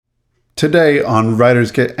Today on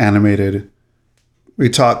Writers Get Animated, we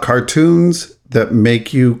talk cartoons that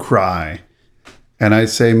make you cry. And I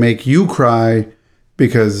say make you cry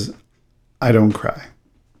because I don't cry.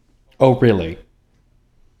 Oh, really?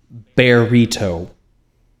 Bearito.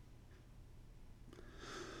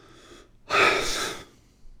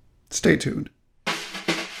 Stay tuned.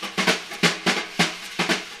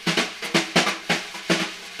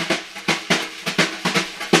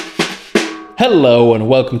 Hello and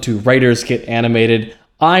welcome to Writers Get Animated.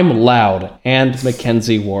 I'm Loud and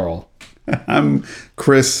Mackenzie Worrell. I'm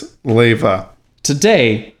Chris Leva.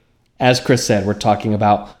 Today, as Chris said, we're talking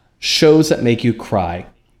about shows that make you cry.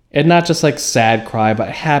 And not just like sad cry, but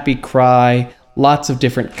happy cry. Lots of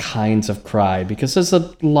different kinds of cry, because there's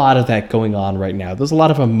a lot of that going on right now. There's a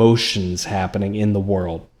lot of emotions happening in the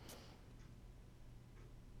world.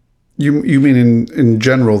 You mean in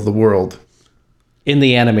general, the world? In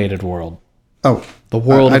the animated world. Oh. The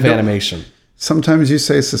world of animation. Sometimes you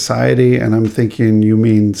say society, and I'm thinking you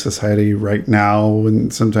mean society right now,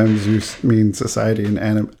 and sometimes you mean society in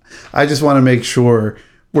anime. I just want to make sure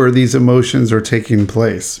where these emotions are taking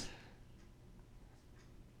place.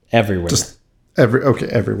 Everywhere. Just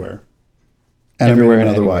everywhere. Everywhere and and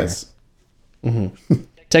otherwise. Mm-hmm.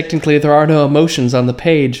 Technically, there are no emotions on the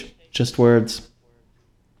page, just words.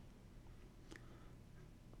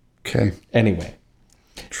 Okay. Anyway.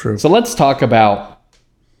 True. So let's talk about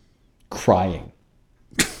crying.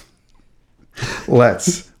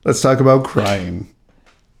 Let's talk about crying.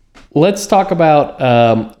 Let's talk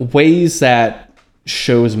about ways that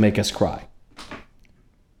shows make us cry.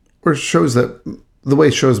 Or shows that the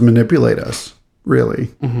way shows manipulate us, really.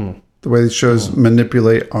 Mm-hmm. The way shows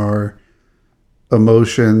manipulate our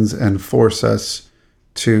emotions and force us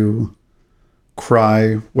to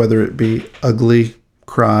cry, whether it be ugly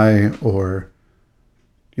cry or,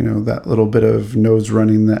 you know, that little bit of nose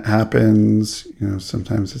running that happens. You know,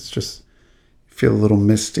 sometimes it's just you feel a little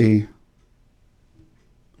misty.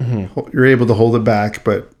 Mm-hmm. You're able to hold it back,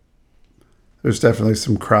 but there's definitely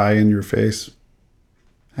some cry in your face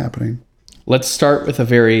happening. Let's start with a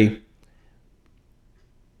very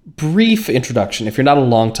brief introduction. If you're not a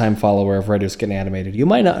longtime follower of Writers Get Animated, you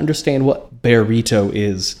might not understand what Bearito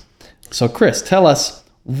is. So, Chris, tell us,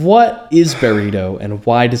 what is Bearito and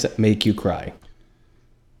why does it make you cry?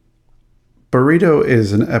 Bearito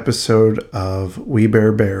is an episode of We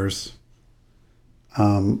Bare Bears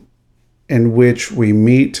in which we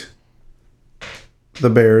meet the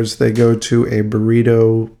bears. They go to a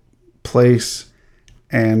burrito place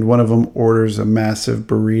and one of them orders a massive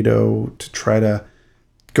burrito to try to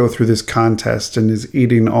go through this contest and is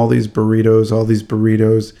eating all these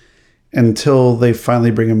burritos until they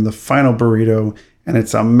finally bring him the final burrito, and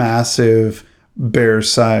it's a massive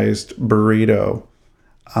bear-sized burrito.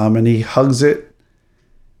 And he hugs it.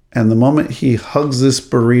 And the moment he hugs this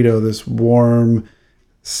burrito, this warm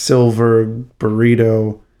silver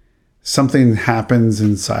burrito, something happens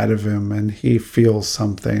inside of him and he feels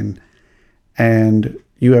something. And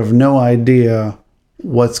you have no idea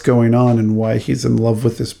what's going on and why he's in love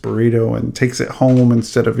with this burrito and takes it home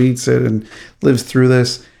instead of eats it and lives through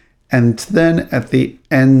this. And then at the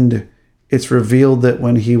end, it's revealed that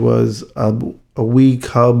when he was a wee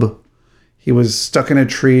cub, he was stuck in a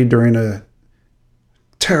tree during a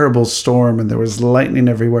terrible storm and there was lightning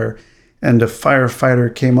everywhere. And a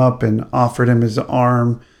firefighter came up and offered him his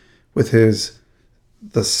arm with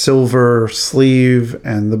the silver sleeve,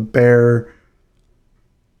 and the bear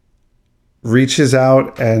reaches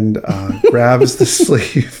out and grabs the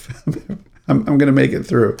sleeve. I'm going to make it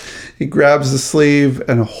through. He grabs the sleeve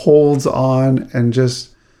and holds on, and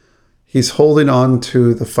he's holding on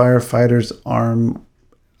to the firefighter's arm,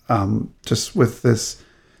 just with this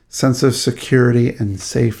sense of security and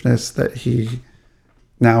safeness that he's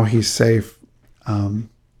safe. And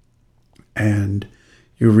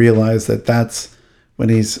you realize that that's when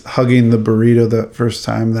he's hugging the burrito the first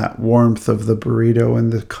time, that warmth of the burrito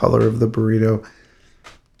and the color of the burrito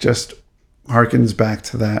just harkens back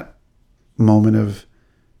to that moment of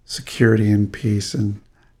security and peace and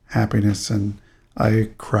happiness. And I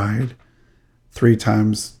cried 3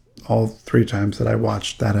 times, all 3 times that I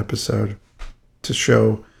watched that episode to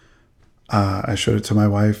show. I showed it to my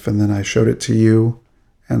wife, and then I showed it to you,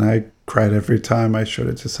 and I cried every time I showed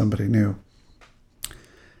it to somebody new.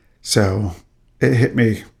 So it hit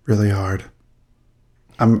me really hard.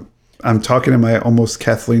 I'm talking in my almost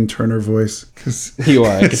Kathleen Turner voice because you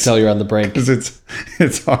are. I can tell you're on the break because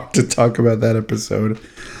it's hard to talk about that episode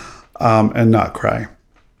and not cry.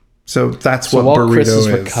 So that's what while burrito Chris is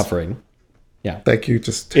is. recovering. Yeah. Thank you.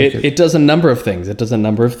 Just take it. It does a number of things.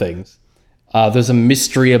 There's a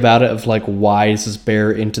mystery about it of like, why is this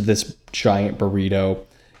bear into this giant burrito?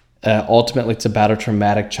 Ultimately, it's about a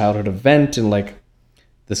traumatic childhood event and like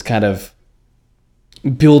this kind of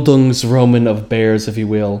Bildungsroman of bears, if you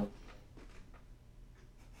will.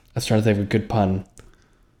 I was trying to think of a good pun.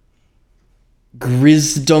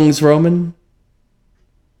 Grizdungsroman?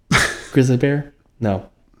 Grizzly bear? No.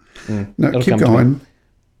 No, It'll keep come to going.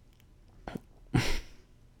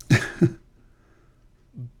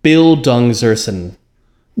 Bildungsersen.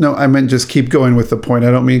 No, I meant just keep going with the point.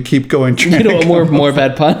 I don't mean keep going. You don't want more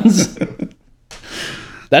bad puns?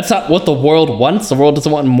 That's not what the world wants. The world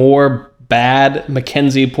doesn't want more bad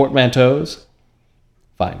Mackenzie portmanteaus.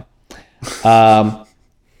 Fine. It's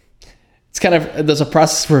kind of, there's a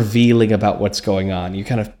process revealing about what's going on. You're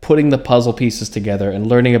kind of putting the puzzle pieces together and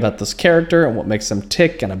learning about this character and what makes them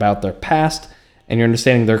tick and about their past, and you're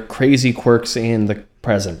understanding their crazy quirks in the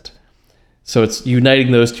present. So it's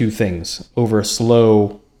uniting those two things over a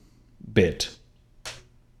slow bit.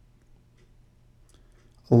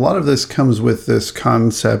 A lot of this comes with this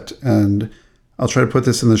concept, and I'll try to put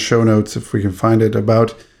this in the show notes if we can find it,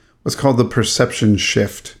 about what's called the perception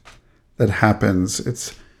shift that happens.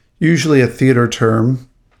 It's usually a theater term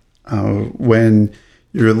when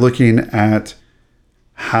you're looking at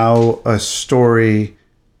how a story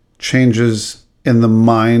changes in the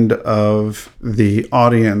mind of the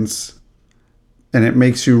audience, and it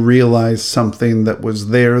makes you realize something that was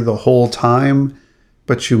there the whole time,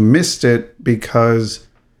 but you missed it because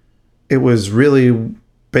it was really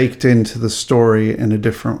baked into the story in a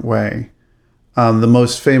different way. The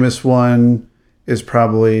most famous one is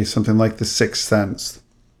probably something like The Sixth Sense,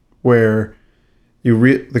 where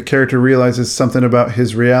the character realizes something about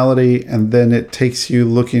his reality, and then it takes you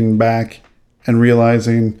looking back and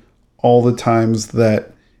realizing all the times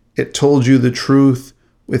that it told you the truth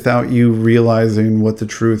without you realizing what the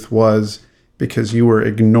truth was because you were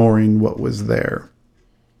ignoring what was there.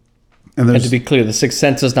 And to be clear, The Sixth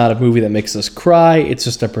Sense is not a movie that makes us cry. It's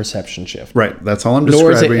just a perception shift. Right. That's all I'm describing.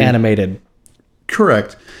 Nor is it animated.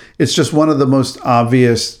 Correct. It's just one of the most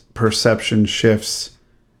obvious perception shifts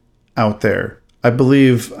out there. I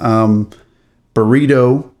believe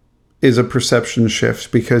Burrito is a perception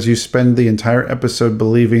shift because you spend the entire episode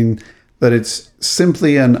believing that it's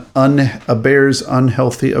simply a bear's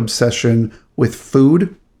unhealthy obsession with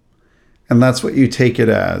food. And that's what you take it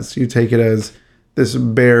as. You take it as this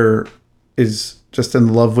bear is just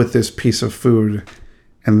in love with this piece of food,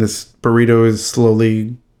 and this burrito is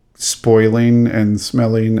slowly spoiling and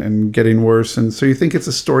smelling and getting worse. And so you think it's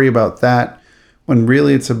a story about that, when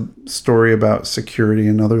really it's a story about security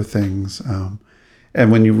and other things.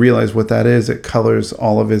 And when you realize what that is, it colors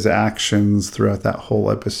all of his actions throughout that whole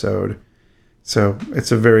episode. So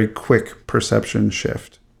it's a very quick perception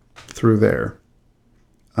shift through there,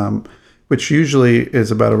 which usually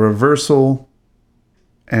is about a reversal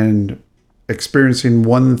and experiencing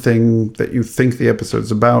one thing that you think the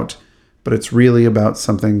episode's about, but it's really about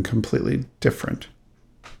something completely different.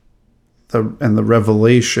 And the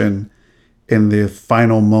revelation in the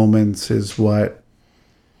final moments is what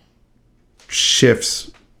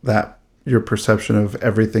shifts your perception of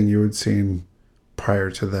everything you had seen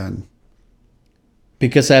prior to then.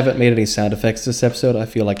 Because I haven't made any sound effects this episode, I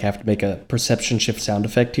feel like I have to make a perception shift sound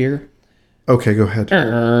effect here. Okay, go ahead.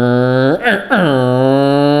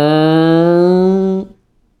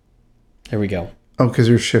 There we go. Oh, because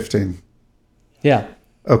you're shifting. Yeah.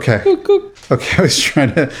 Okay. Okay, I was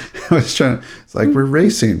trying to, it's like we're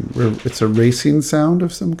racing. It's a racing sound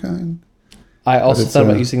of some kind. I also thought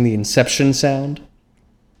about using the Inception sound.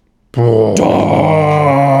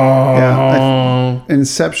 Yeah.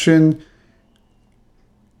 Inception,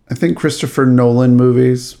 I think Christopher Nolan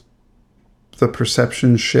movies, the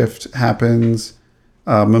perception shift happens.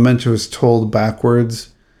 Memento is told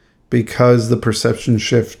backwards because the perception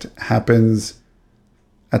shift happens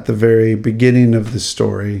at the very beginning of the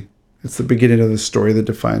story. It's the beginning of the story that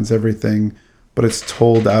defines everything, but it's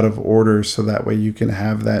told out of order so that way you can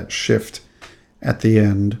have that shift at the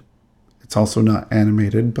end. It's also not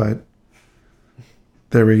animated, but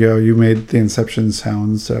there we go. You made the Inception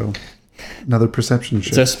sound, so another perception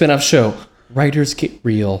shift. It's a spin-off show. Writers Get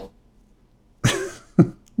Real.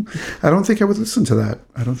 I don't think I would listen to that.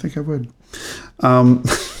 I don't think I would. I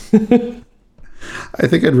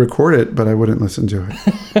think I'd record it, but I wouldn't listen to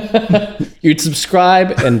it. You'd subscribe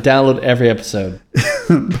and download every episode.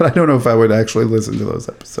 But I don't know if I would actually listen to those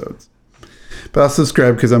episodes. But I'll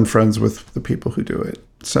subscribe because I'm friends with the people who do it.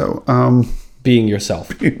 So, being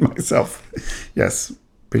yourself. Being myself. Yes,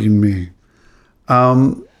 being me.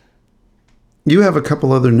 You have a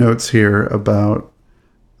couple other notes here about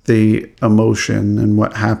the emotion and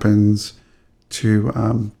what happens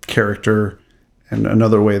to character, and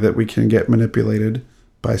another way that we can get manipulated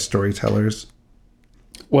by storytellers.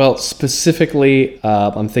 Well, specifically,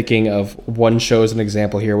 I'm thinking of one show as an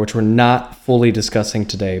example here, which we're not fully discussing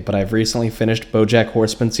today, but I've recently finished BoJack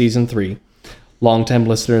Horseman Season 3. Longtime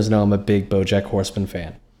listeners know I'm a big BoJack Horseman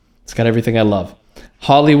fan. It's got everything I love.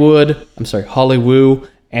 Hollywood,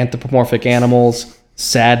 anthropomorphic animals,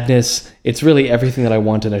 sadness. It's really everything that I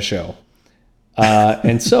want in a show.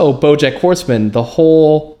 And so BoJack Horseman, the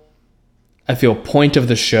whole, I feel, point of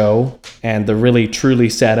the show and the really truly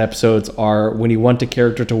sad episodes are when you want a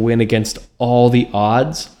character to win against all the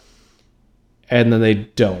odds and then they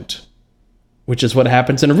don't, which is what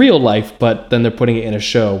happens in real life, but then they're putting it in a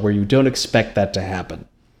show where you don't expect that to happen.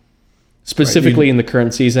 Specifically in the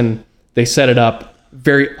current season, they set it up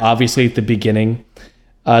very obviously at the beginning.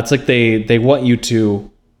 It's like they want you to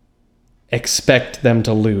expect them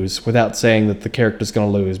to lose without saying that the character's going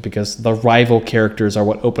to lose, because the rival characters are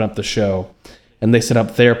what open up the show, and they set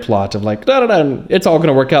up their plot of like, no, it's all going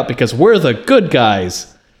to work out because we're the good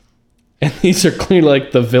guys. And these are clearly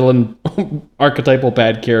like the villain archetypal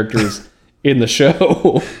bad characters in the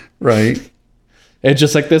show. Right. And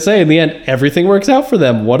just like they say, in the end, everything works out for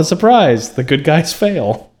them. What a surprise. The good guys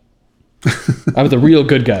fail. I'm the real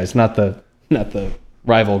good guys, not the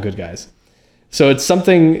rival good guys. So it's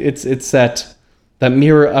something, it's that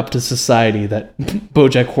mirror up to society that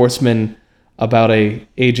BoJack Horseman, about a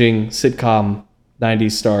aging sitcom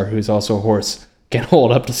 90s star who's also a horse, can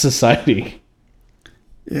hold up to society.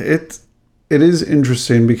 It is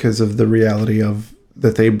interesting because of the reality of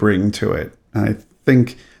that they bring to it. And I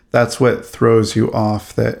think that's what throws you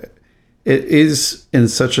off, that it is in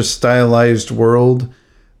such a stylized world,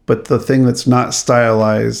 but the thing that's not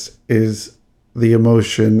stylized is the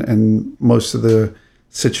emotion and most of the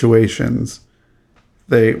situations.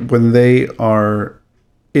 When they are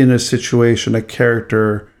in a situation, a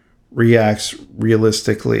character reacts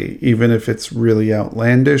realistically, even if it's really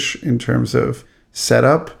outlandish in terms of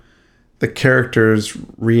setup. The characters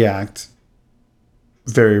react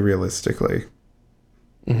very realistically.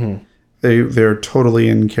 Mm-hmm. They're totally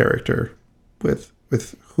in character with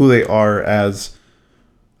who they are as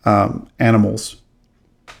animals.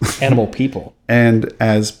 Animal people. And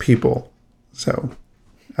as people. So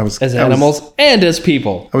as animals and as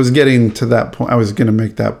people. I was getting to that point. I was going to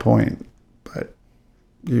make that point, but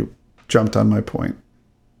you jumped on my point.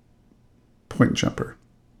 Point jumper.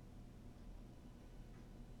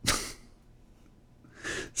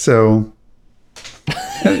 So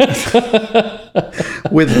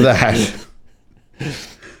with that,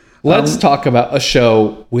 let's talk about a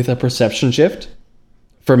show with a perception shift.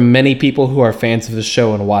 For many people who are fans of the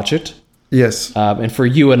show and watch it. Yes. And for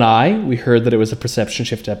you and I, we heard that it was a perception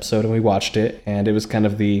shift episode and we watched it, and it was kind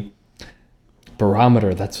of the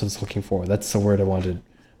barometer. That's what I was looking for. That's the word I wanted.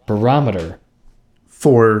 Barometer.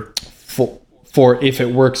 For if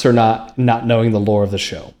it works or not knowing the lore of the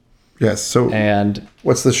show. Yes. So and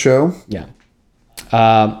what's the show? Yeah.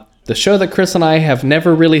 The show that Chris and I have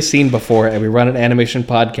never really seen before, and we run an animation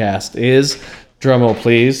podcast, is, drumroll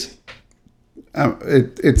please.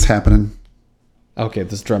 It's happening. Okay,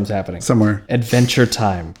 this drum's happening. Somewhere. Adventure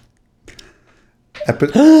Time.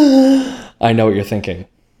 I know what you're thinking.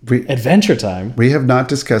 Adventure Time? We have not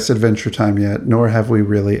discussed Adventure Time yet, nor have we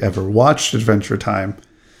really ever watched Adventure Time.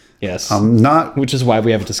 Yes. Which is why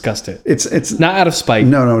we haven't discussed it. It's not out of spite.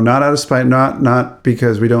 No, not out of spite. Not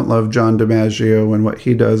because we don't love John DiMaggio and what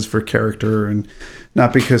he does for character, and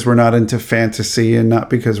not because we're not into fantasy, and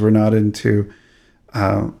not because we're not into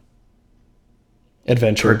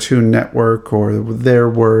Adventure, Cartoon Network, or their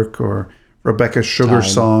work, or Rebecca Sugar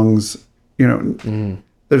songs. You know,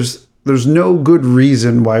 there's no good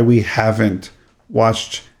reason why we haven't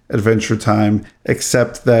watched Adventure Time,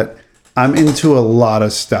 except that I'm into a lot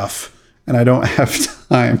of stuff and I don't have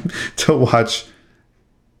time to watch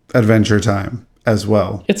Adventure Time as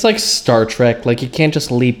well. It's like Star Trek. Like, you can't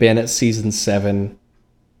just leap in at season 7.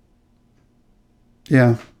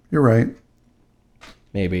 Yeah, you're right.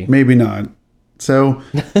 Maybe not. So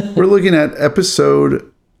we're looking at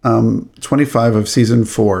episode 25 of season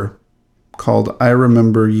 4, called I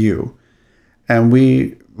Remember You. And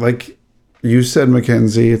we, like you said,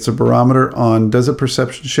 Mackenzie, it's a barometer on, does a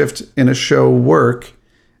perception shift in a show work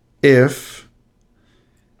if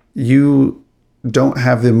you don't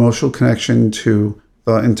have the emotional connection to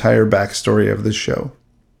the entire backstory of the show.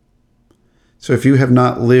 So if you have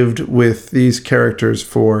not lived with these characters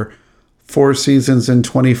for 4 seasons and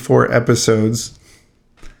 24 episodes,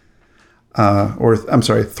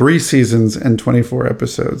 3 seasons and 24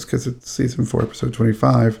 episodes, because it's season 4, episode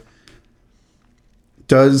 25.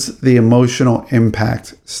 does the emotional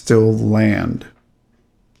impact still land?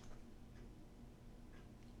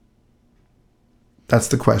 That's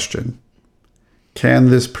the question. Can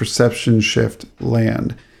this perception shift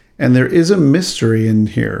land? And there is a mystery in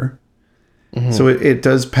here. Mm-hmm. So it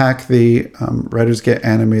does pack the writers get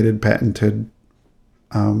animated, patented,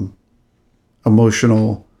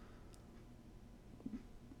 emotional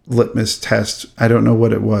litmus test. I don't know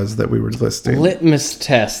what it was that we were listing. Litmus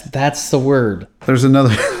test. That's the word. There's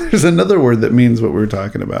another word that means what we're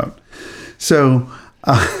talking about. So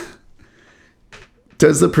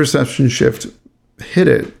does the perception shift hit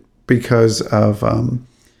it because of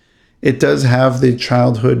it does have the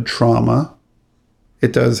childhood trauma.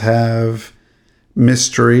 It does have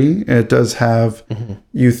mystery. It does have,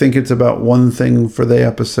 you think it's about one thing for the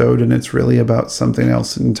episode and it's really about something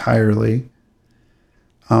else entirely.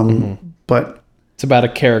 But it's about a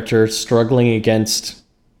character struggling against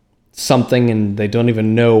something and they don't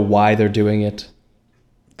even know why they're doing it.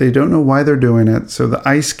 They don't know why they're doing it. So the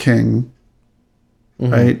Ice King,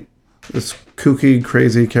 right? This kooky,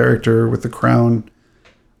 crazy character with the crown.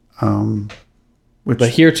 Which the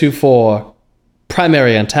heretofore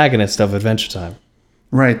primary antagonist of Adventure Time.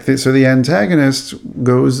 Right. So the antagonist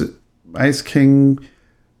Ice King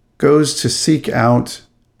goes to seek out,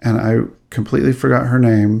 and I completely forgot her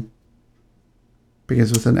name.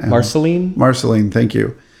 Begins with an M. Marceline? Marceline, thank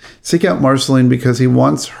you. Seek out Marceline because he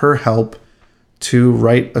wants her help to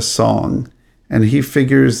write a song. And he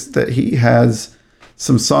figures that he has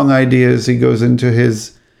some song ideas. He goes into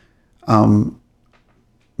his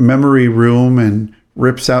memory room and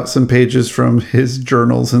rips out some pages from his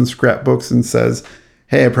journals and scrapbooks and says,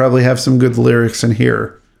 hey, I probably have some good lyrics in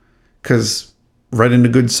here, because writing a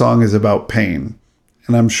good song is about pain.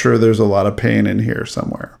 And I'm sure there's a lot of pain in here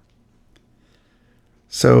somewhere.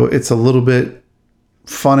 So it's a little bit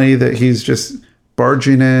funny that he's just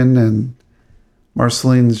barging in and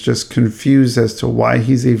Marceline's just confused as to why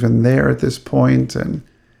he's even there at this point. And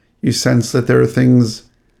you sense that there are things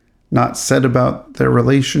not said about their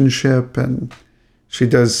relationship. And she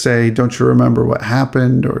does say, don't you remember what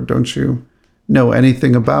happened? Or don't you know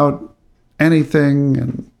anything about anything?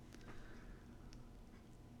 And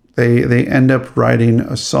they end up writing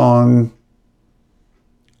a song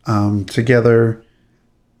together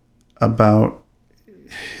about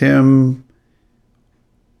him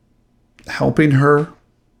helping her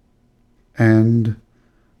and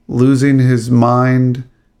losing his mind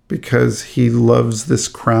because he loves this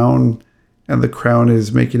crown and the crown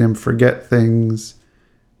is making him forget things.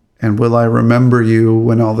 And will I remember you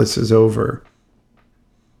when all this is over?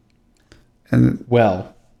 And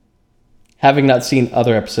well, having not seen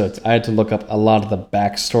other episodes, I had to look up a lot of the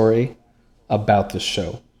backstory about this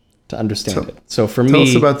show to understand it. So for me,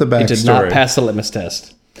 us about the it did not pass the litmus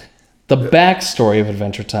test. The backstory of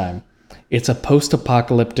Adventure Time. It's a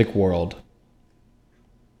post-apocalyptic world.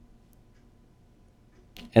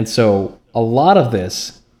 And so a lot of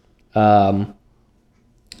this,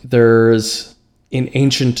 there's in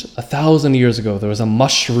ancient, 1,000 years ago, there was a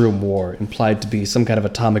mushroom war implied to be some kind of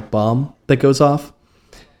atomic bomb that goes off.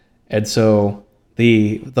 And so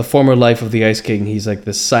the former life of the Ice King, he's like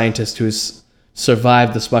this scientist who's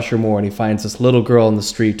survived this mushroom war, and he finds this little girl in the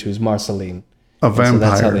street who's Marceline. A vampire. So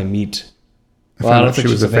that's how they meet. Well, I don't think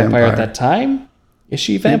she was a vampire at that time. Is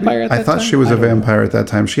she a vampire at that time? I thought she was a vampire at that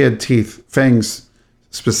time. She had teeth, fangs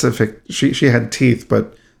specific. She had teeth,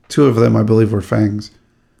 but two of them, I believe, were fangs.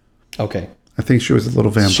 Okay. I think she was a little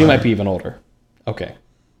vampire. She might be even older. Okay.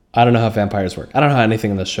 I don't know how vampires work. I don't know how anything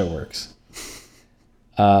in this show works.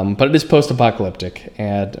 But it is post-apocalyptic.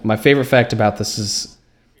 And my favorite fact about this is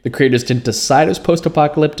the creators didn't decide it was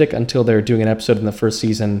post-apocalyptic until they were doing an episode in the first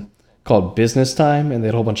season called Business Time, and they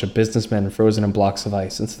had a whole bunch of businessmen frozen in blocks of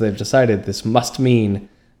ice. And so they've decided this must mean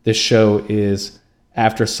this show is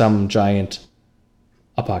after some giant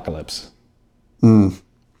apocalypse. And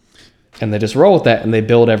they just roll with that, and they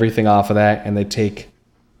build everything off of that, and they take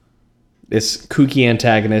this kooky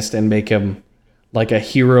antagonist and make him like a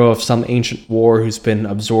hero of some ancient war who's been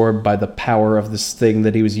absorbed by the power of this thing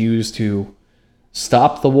that he was used to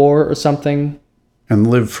stop the war or something. And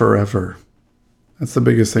live forever. That's the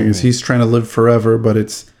biggest thing, is he's trying to live forever, but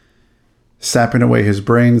it's sapping away his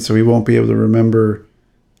brain, so he won't be able to remember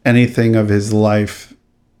anything of his life.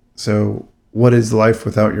 So what is life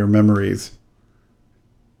without your memories?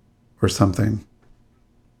 Or something.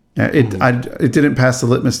 Yeah, it didn't pass the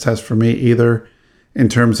litmus test for me either, in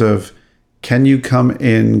terms of, can you come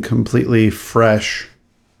in completely fresh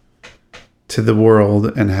to the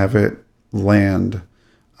world and have it land?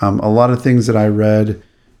 A lot of things that I read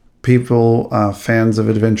people, fans of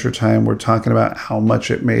Adventure Time, were talking about how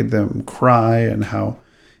much it made them cry and how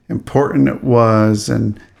important it was.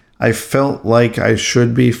 And I felt like I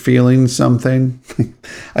should be feeling something.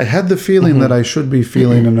 I had the feeling that I should be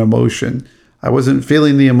feeling an emotion. I wasn't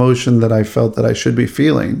feeling the emotion that I felt that I should be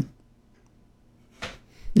feeling.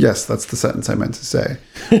 Yes, that's the sentence I meant to say.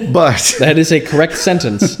 But That is a correct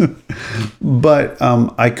sentence. but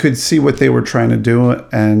I could see what they were trying to do,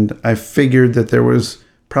 and I figured that there was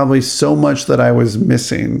probably so much that I was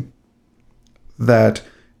missing that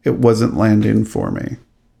it wasn't landing for me.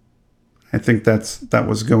 I think that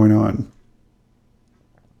was going on.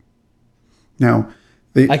 Now,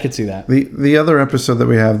 I could see that. the other episode that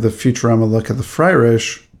we have, the Futurama Look at the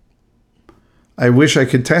Friarish, I wish I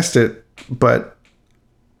could test it, but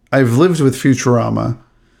I've lived with Futurama.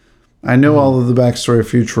 I know all of the backstory of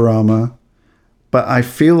Futurama, but I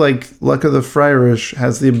feel like Luck of the Friarish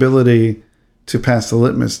has the ability to pass the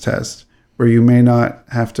litmus test, where you may not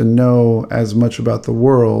have to know as much about the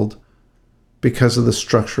world because of the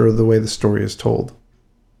structure of the way the story is told.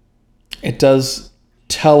 It does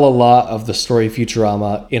tell a lot of the story of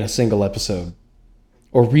Futurama in a single episode.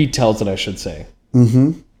 Or retells it, I should say.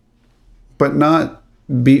 But not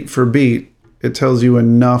beat for beat. It tells you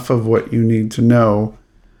enough of what you need to know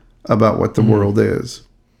about what the world is.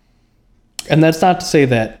 And that's not to say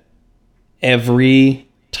that every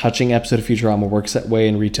touching episode of Futurama works that way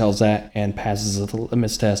and retells that and passes the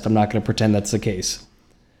litmus test. I'm not going to pretend that's the case.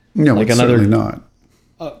 No, Like it's another- certainly not.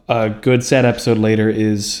 A good sad episode later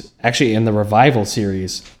is actually in the Revival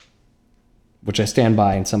series, which I stand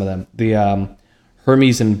by in some of them. The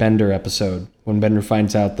Hermes and Bender episode, when Bender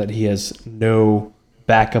finds out that he has no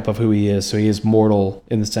backup of who he is, so he is mortal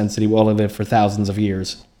in the sense that he will only live for thousands of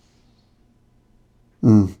years.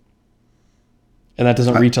 And that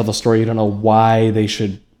doesn't retell the story. You don't know why they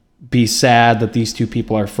should be sad that these two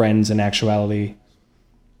people are friends in actuality.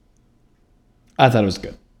 I thought it was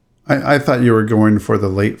good. I thought you were going for the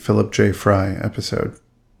late Philip J. Fry episode.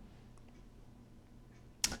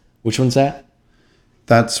 Which one's that?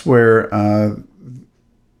 That's where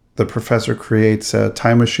the professor creates a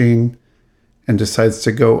time machine and decides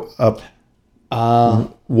to go up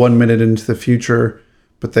 1 minute into the future,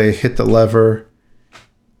 but they hit the lever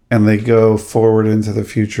and they go forward into the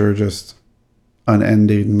future just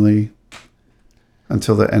unendingly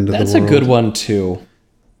until the end of the world. That's a good one, too.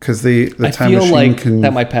 Because the I time feel machine like can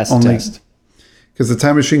that might pass the only, test. because the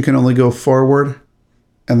time machine can only go forward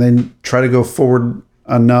and then try to go forward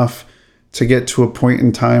enough to get to a point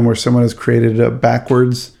in time where someone has created a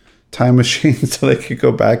backwards time machine so they could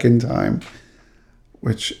go back in time,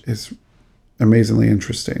 which is amazingly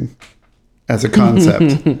interesting as a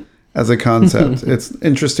concept. It's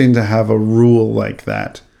interesting to have a rule like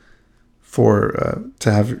that for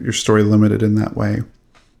to have your story limited in that way.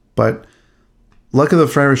 But Luck of the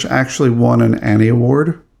Friarish actually won an Annie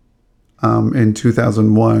Award in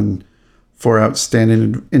 2001 for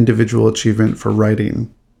Outstanding Individual Achievement for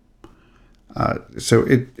Writing. So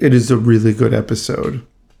it is a really good episode.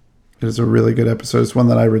 It is a really good episode. It's one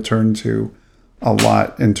that I return to a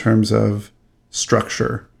lot in terms of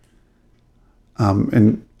structure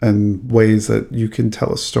and ways that you can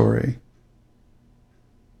tell a story.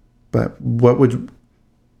 But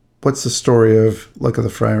what's the story of Luck of the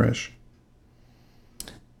Friarish?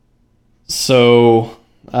 So,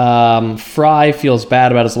 Fry feels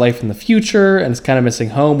bad about his life in the future and is kind of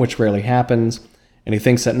missing home, which rarely happens. And he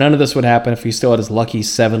thinks that none of this would happen if he still had his lucky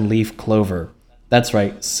 7-leaf clover. That's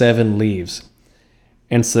right, 7 leaves.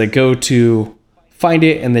 And so they go to find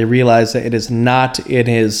it, and they realize that it is not in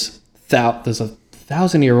his... There's a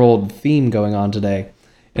 1,000-year-old theme going on today.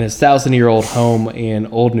 In his 1,000-year-old home in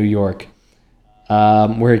Old New York,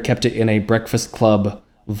 where he kept it in a Breakfast Club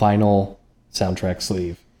vinyl soundtrack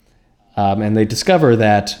sleeve. And they discover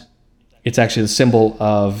that it's actually the symbol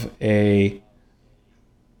of a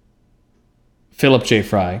Philip J.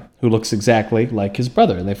 Fry, who looks exactly like his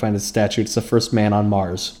brother. And they find his statue. It's the first man on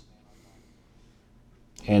Mars.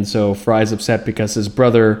 And so Fry's upset because his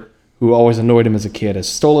brother, who always annoyed him as a kid, has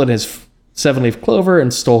stolen his 7-leaf clover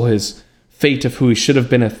and stole his fate of who he should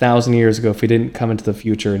have been 1,000 years ago if he didn't come into the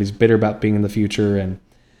future. And he's bitter about being in the future and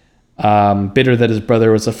bitter that his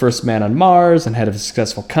brother was the first man on Mars and head of a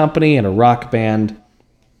successful company and a rock band.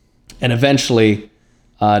 And eventually,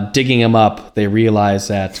 digging him up, they realize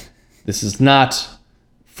that this is not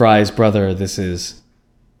Fry's brother. This is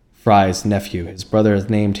Fry's nephew. His brother has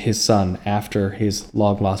named his son after his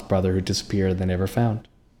long-lost brother who disappeared and they never found.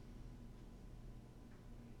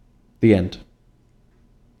 The end.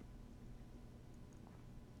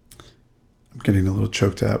 I'm getting a little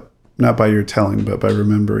choked up. Not by your telling, but by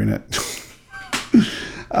remembering it.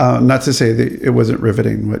 Not to say that it wasn't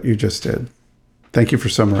riveting what you just did. Thank you for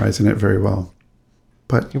summarizing it very well.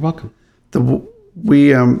 But You're welcome.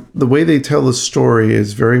 the way they tell the story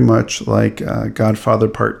is very much like Godfather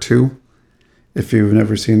Part 2. If you've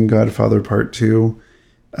never seen Godfather Part 2,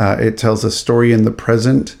 it tells a story in the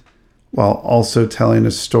present while also telling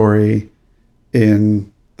a story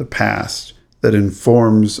in the past that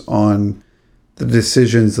informs on the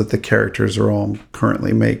decisions that the characters are all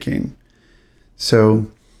currently making.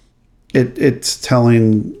 So it's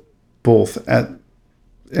telling both and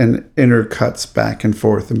intercuts back and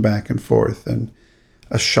forth and back and forth, and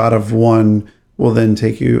a shot of one will then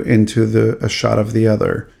take you into a shot of the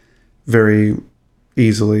other very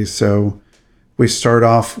easily. So we start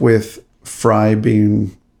off with Fry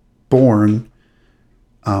being born,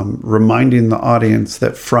 reminding the audience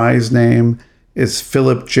that Fry's name is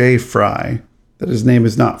Philip J. Fry, that his name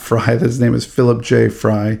is not Fry, that his name is Philip J.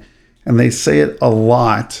 Fry. And they say it a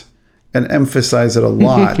lot and emphasize it a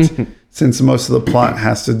lot since most of the plot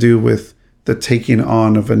has to do with the taking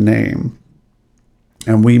on of a name.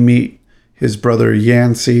 And we meet his brother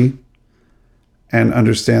Yancey and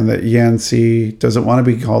understand that Yancey doesn't want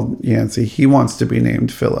to be called Yancey. He wants to be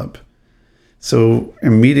named Philip. So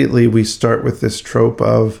immediately we start with this trope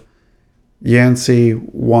of Yancey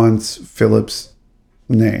wants Philip's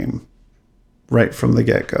name right from the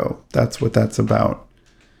get-go. That's what that's about.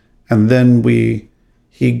 And then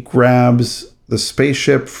he grabs the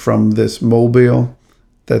spaceship from this mobile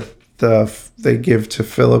that they give to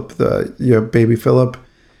Philip, baby Philip.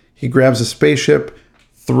 He grabs a spaceship,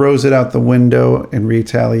 throws it out the window in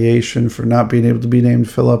retaliation for not being able to be named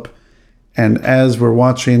Philip. And as we're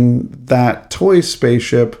watching that toy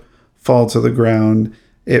spaceship fall to the ground,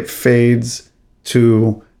 it fades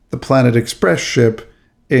to the Planet Express ship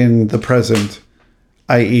in the present,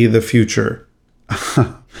 i.e. the future,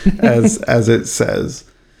 as it says.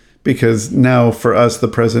 Because now for us, the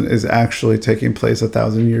present is actually taking place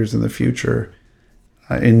 1,000 years in the future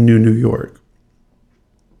in New York.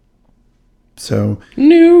 So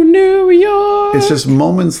New York. It's just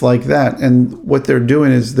moments like that. And what they're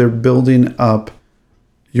doing is they're building up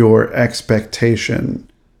your expectation.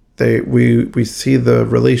 We see the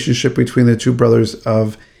relationship between the two brothers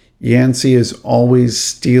of Yancey is always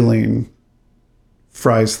stealing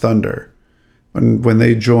Fry's thunder. When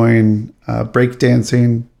they join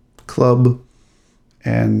breakdancing club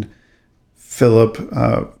and Philip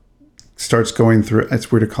starts going through,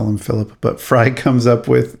 it's weird to call him Philip, but Fry comes up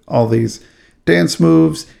with all these dance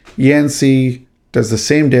moves. Yancey does the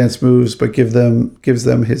same dance moves, but gives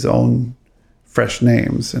them his own fresh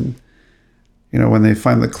names. And, when they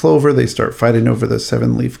find the clover, they start fighting over the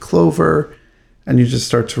 7-leaf clover. And you just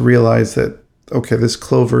start to realize that, okay, this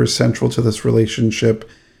clover is central to this relationship.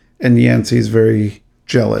 And Yancey's very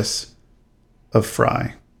jealous of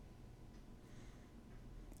Fry.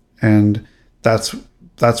 And that's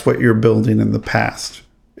what you're building in the past,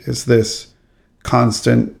 is this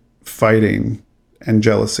constant fighting and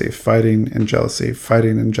jealousy, fighting and jealousy,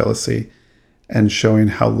 fighting and jealousy, and showing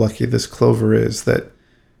how lucky this clover is that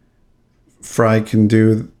Fry can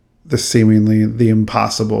do the seemingly the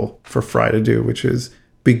impossible for Fry to do, which is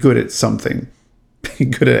be good at something, be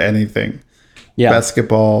good at anything. Yeah.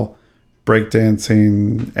 Basketball,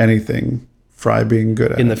 breakdancing, anything. Fry being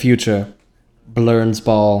good at in it. the future, Blurns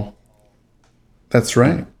ball. That's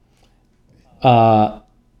right.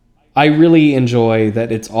 I really enjoy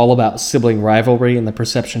that it's all about sibling rivalry, and the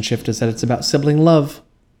perception shift is that it's about sibling love.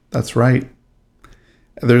 That's right.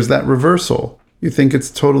 There's that reversal. You think it's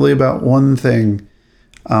totally about one thing,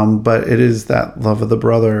 but it is that love of the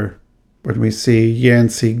brother. When we see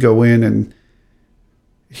Yancey go in and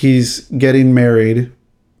he's getting married,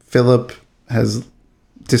 Philip has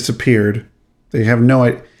disappeared. They have no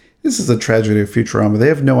idea. This is a tragedy of Futurama. They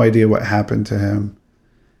have no idea what happened to him.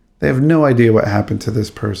 They have no idea what happened to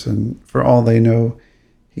this person. For all they know,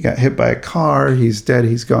 he got hit by a car. He's dead.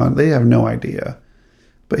 He's gone. They have no idea.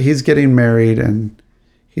 But he's getting married, and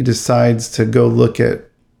he decides to go look at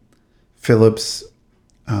Philip's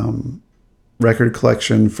record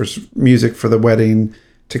collection for music for the wedding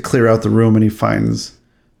to clear out the room, and he finds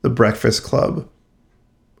the Breakfast Club.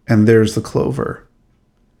 And there's the clover.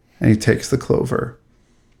 And he takes the clover.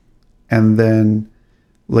 And then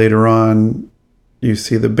later on, you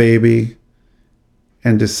see the baby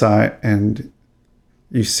and you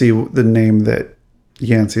see the name that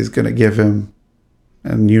Yancey's going to give him,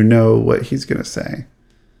 and you know what he's going to say.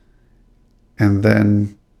 And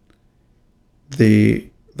then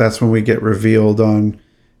that's when we get revealed on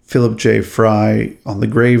Philip J. Fry on the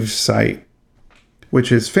grave site,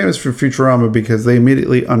 which is famous for Futurama because they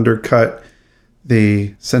immediately undercut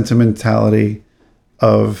the sentimentality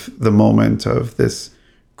of the moment, of this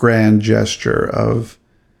grand gesture of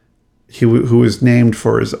who was named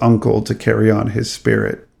for his uncle to carry on his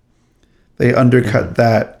spirit. They undercut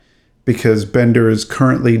that because Bender is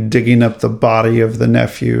currently digging up the body of the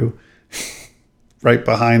nephew right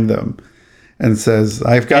behind them and says,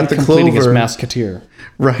 I've got the completing his clover. Musketeer.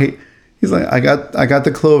 Right. He's like, I got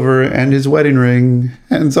the clover and his wedding ring.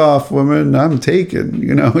 Hands off, woman. I'm taken.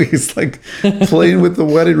 You know, he's like playing with the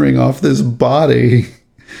wedding ring off this body.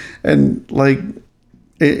 And like,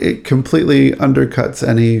 it completely undercuts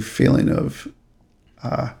any feeling of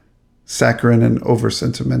saccharine and over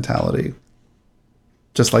sentimentality.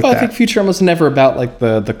 Just like that. I think Futurama's never about like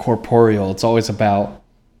the corporeal. It's always about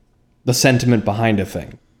the sentiment behind a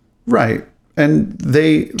thing. Right. And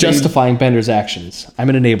they justifying Bender's actions. I'm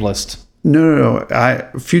an enablist. No.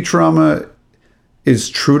 Futurama is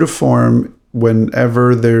true to form.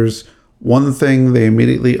 Whenever there's one thing, they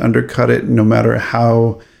immediately undercut it, no matter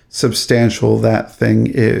how substantial that thing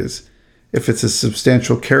is. If it's a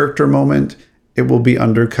substantial character moment, it will be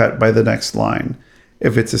undercut by the next line.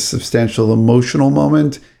 If it's a substantial emotional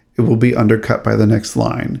moment, it will be undercut by the next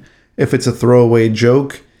line. If it's a throwaway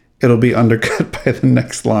joke, it'll be undercut by the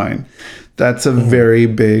next line. That's a very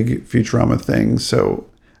big Futurama thing. So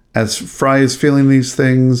as Fry is feeling these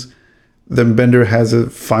things, then Bender has a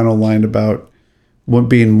final line about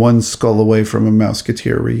being one skull away from a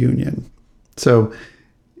Musketeer reunion. So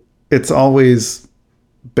it's always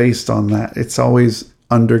based on that. It's always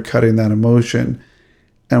undercutting that emotion.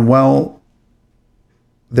 And while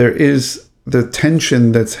there is the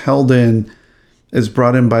tension that's held in is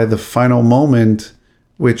brought in by the final moment,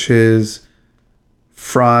 which is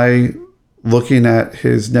Fry looking at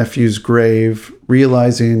his nephew's grave,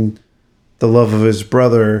 realizing the love of his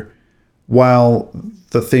brother, while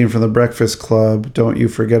the theme from the Breakfast Club, Don't You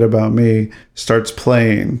Forget About Me, starts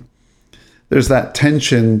playing. There's that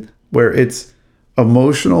tension where it's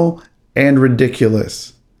emotional and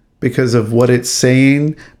ridiculous because of what it's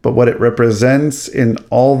saying, but what it represents in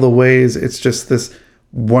all the ways. It's just this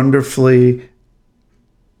wonderfully,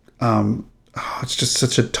 it's just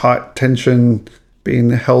such a taut tension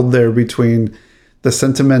being held there between the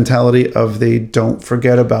sentimentality of the Don't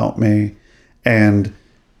Forget About Me and,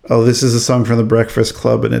 oh, this is a song from the Breakfast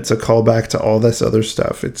Club and it's a callback to all this other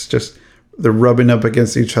stuff. It's just, they're rubbing up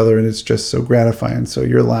against each other and it's just so gratifying. So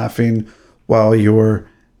you're laughing while you're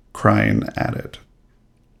crying at it.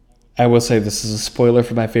 I will say this is a spoiler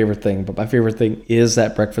for my favorite thing, but my favorite thing is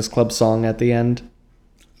that Breakfast Club song at the end.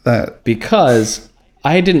 Because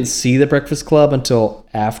I didn't see the Breakfast Club until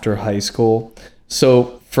after high school.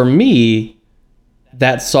 So for me,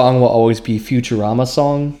 that song will always be Futurama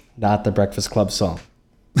song, not the Breakfast Club song.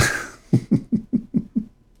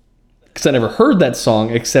 Because I never heard that song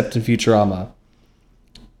except in Futurama.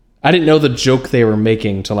 I didn't know the joke they were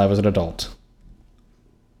making till I was an adult.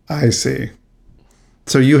 I see.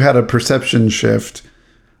 So you had a perception shift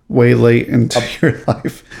way late into your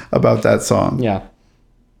life about that song. Yeah.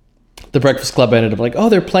 The Breakfast Club ended up like, oh,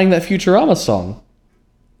 they're playing that Futurama song.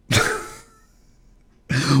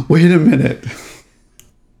 Wait a minute.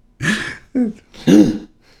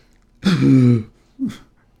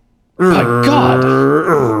 My God.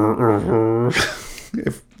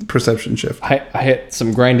 Perception shift. I hit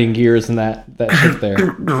some grinding gears in that shift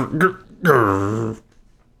there.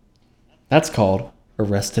 That's called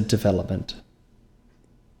Arrested Development.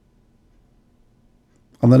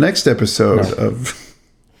 On the next episode of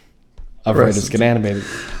Writers Get Animated.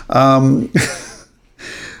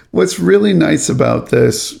 What's really nice about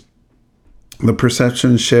this, the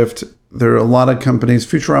perception shift, there are a lot of companies.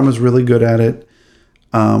 Futurama is really good at it.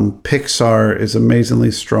 Pixar is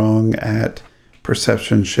amazingly strong at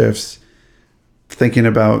perception shifts. Thinking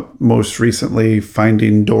about most recently,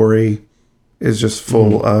 Finding Dory is just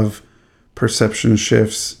full of perception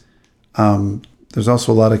shifts. There's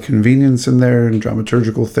also a lot of convenience in there and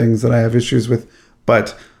dramaturgical things that I have issues with.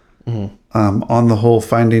 But on the whole,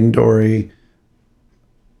 Finding Dory,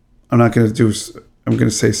 I'm going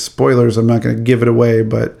to say spoilers. I'm not going to give it away,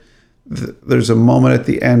 but there's a moment at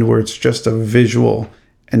the end where it's just a visual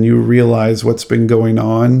and you realize what's been going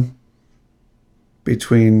on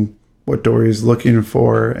between what Dory's looking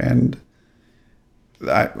for. And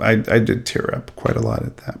I did tear up quite a lot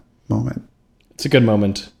at that moment. It's a good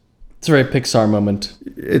moment. It's a very Pixar moment.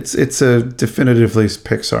 It's a definitively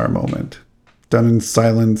Pixar moment. Done in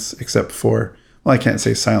silence, except for, well, I can't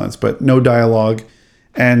say silence, but no dialogue.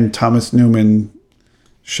 And Thomas Newman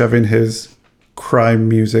shoving his crime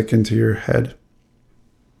music into your head.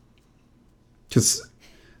 Because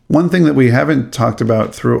one thing that we haven't talked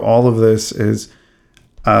about through all of this is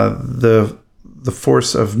the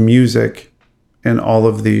force of music in all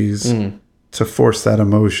of these to force that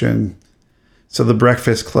emotion. So the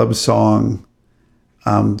Breakfast Club song,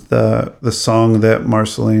 the song that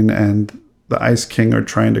Marceline and the Ice King are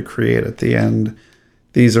trying to create at the end,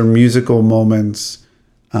 these are musical moments.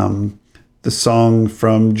 The song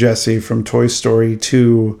from Jessie from Toy Story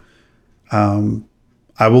 2,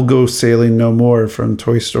 I Will Go Sailing No More from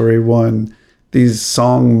Toy Story 1. These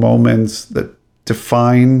song moments that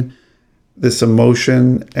define this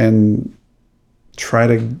emotion and try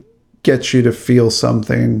to get you to feel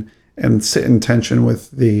something and sit in tension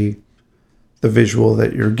with the visual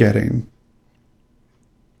that you're getting.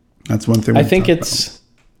 That's one thing I think it's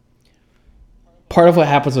part of what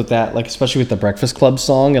happens with that, like especially with the Breakfast Club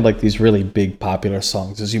song and like these really big popular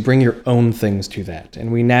songs, is you bring your own things to that,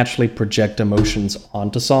 and we naturally project emotions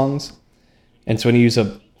onto songs. And so when you use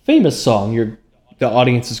a famous song, the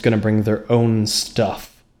audience is going to bring their own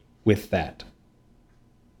stuff with that.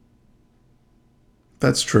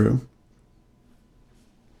 That's true.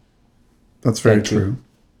 That's very Thank you. true.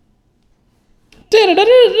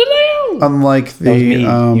 That Unlike was me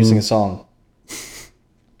the using a song.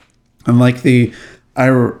 unlike the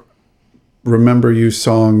Remember You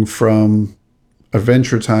song from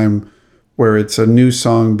Adventure Time, where it's a new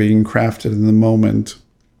song being crafted in the moment,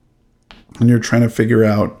 and you're trying to figure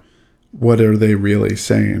out what are they really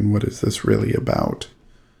saying? What is this really about?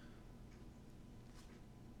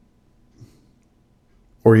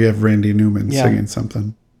 Or you have Randy Newman singing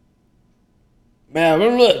something.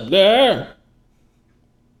 It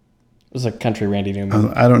was like country Randy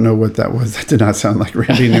Newman. I don't know what that was. That did not sound like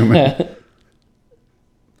Randy Newman.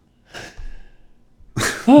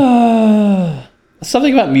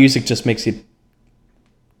 Something about music just makes you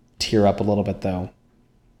tear up a little bit, though.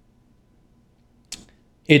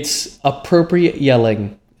 It's appropriate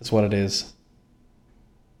yelling, is what it is.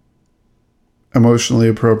 Emotionally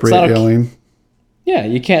appropriate It's not yelling. Yeah,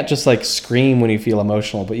 you can't just like scream when you feel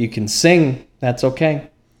emotional, but you can sing. That's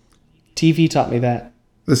okay. TV taught me that.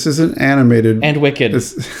 This isn't animated. And Wicked.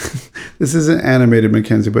 This isn't animated,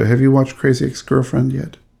 Mackenzie, but have you watched Crazy Ex-Girlfriend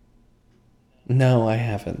yet? No, I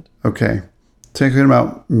haven't. Okay. Talking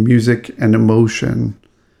about music and emotion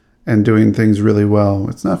and doing things really well.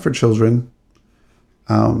 It's not for children.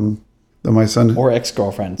 Though my son... Or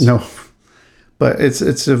ex-girlfriends. No. But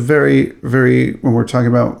it's a very, very... When we're talking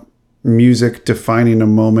about music defining a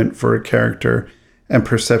moment for a character and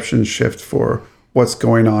perception shift for what's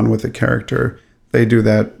going on with a character, they do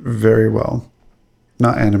that very well.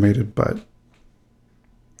 Not animated, but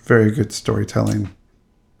very good storytelling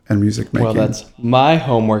and music making. Well, that's my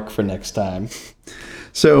homework for next time.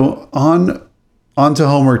 So on to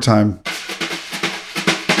homework time.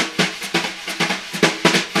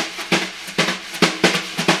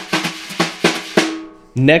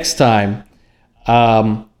 Next time,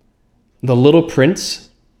 The Little Prince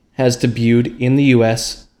has debuted in the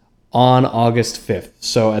US on August 5th.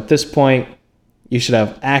 So at this point, you should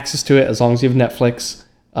have access to it as long as you have Netflix.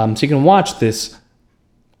 So you can watch this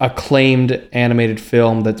acclaimed animated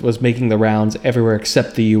film that was making the rounds everywhere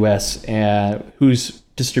except the US, whose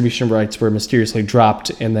distribution rights were mysteriously dropped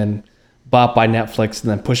and then bought by Netflix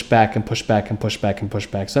and then pushed back and pushed back and pushed back and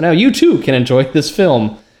pushed back. So now you too can enjoy this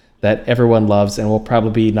film that everyone loves and will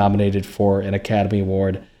probably be nominated for an Academy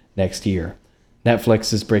Award next year.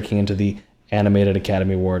 Netflix is breaking into the Animated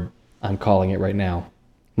Academy Award. I'm calling it right now.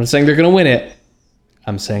 I'm not saying they're going to win it.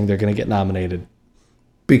 I'm saying they're going to get nominated.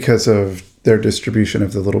 Because of their distribution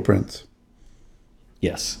of The Little Prince.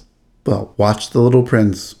 Yes. Well, watch The Little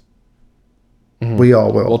Prince. Mm-hmm. We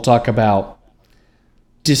all will. We'll talk about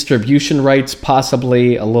distribution rights,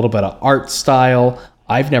 possibly a little bit of art style.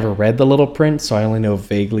 I've never read The Little Prince, so I only know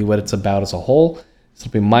vaguely what it's about as a whole. This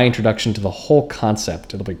will be my introduction to the whole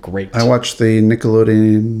concept. It'll be great. I watched the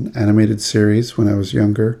Nickelodeon animated series when I was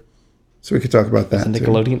younger, so we could talk about that. The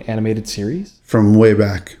Nickelodeon animated series? From way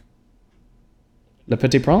back. Le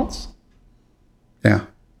Petit Prince? Yeah.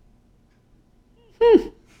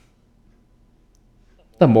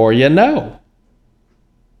 The more you know.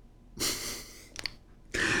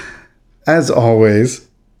 As always,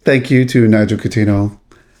 thank you to Nigel Coutinho,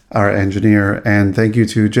 our engineer, and thank you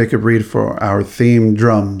to Jacob Reed for our theme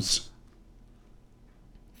drums.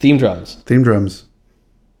 Theme drums. Theme drums.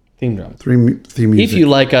 Theme drums. Theme music. If you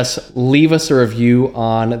like us, leave us a review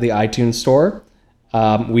on the iTunes store.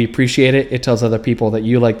 We appreciate it. It tells other people that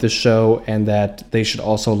you like this show and that they should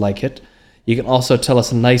also like it. You can also tell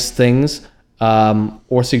us nice things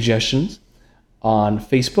or suggestions on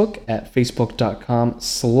Facebook at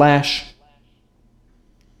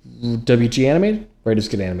facebook.com/WG Animated. Or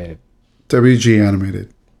just get animated. WG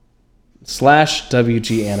Animated.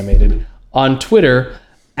 /WG Animated. On Twitter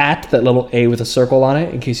at that little A with a circle on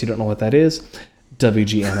it, in case you don't know what that is,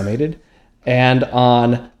 WG Animated. And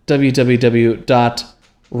on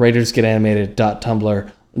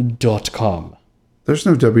www.writersgetanimated.tumblr.com. There's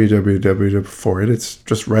no www before it. It's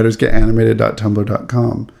just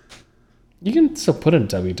writersgetanimated.tumblr.com. You can still put in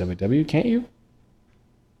www, can't you?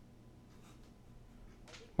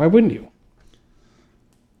 Why wouldn't you?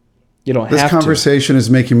 You don't This have conversation is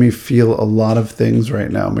making me feel a lot of things right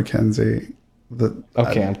now, Mackenzie.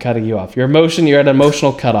 Okay, I'm cutting you off. You're at an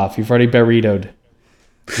emotional cutoff. You've already burritoed.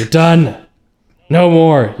 You're done. No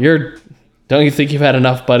more. Don't you think you've had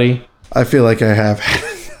enough, buddy? I feel like I have had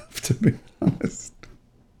enough, to be honest.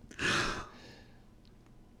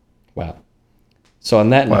 Wow. So on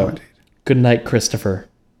that Wow, note, indeed. good night, Christopher.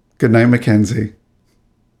 Good night, Mackenzie.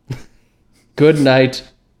 Good night,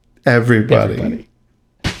 Everybody. everybody.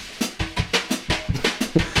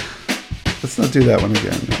 Let's not do that one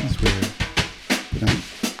again. That was weird. Good night.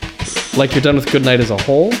 Like you're done with good night as a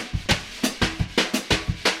whole?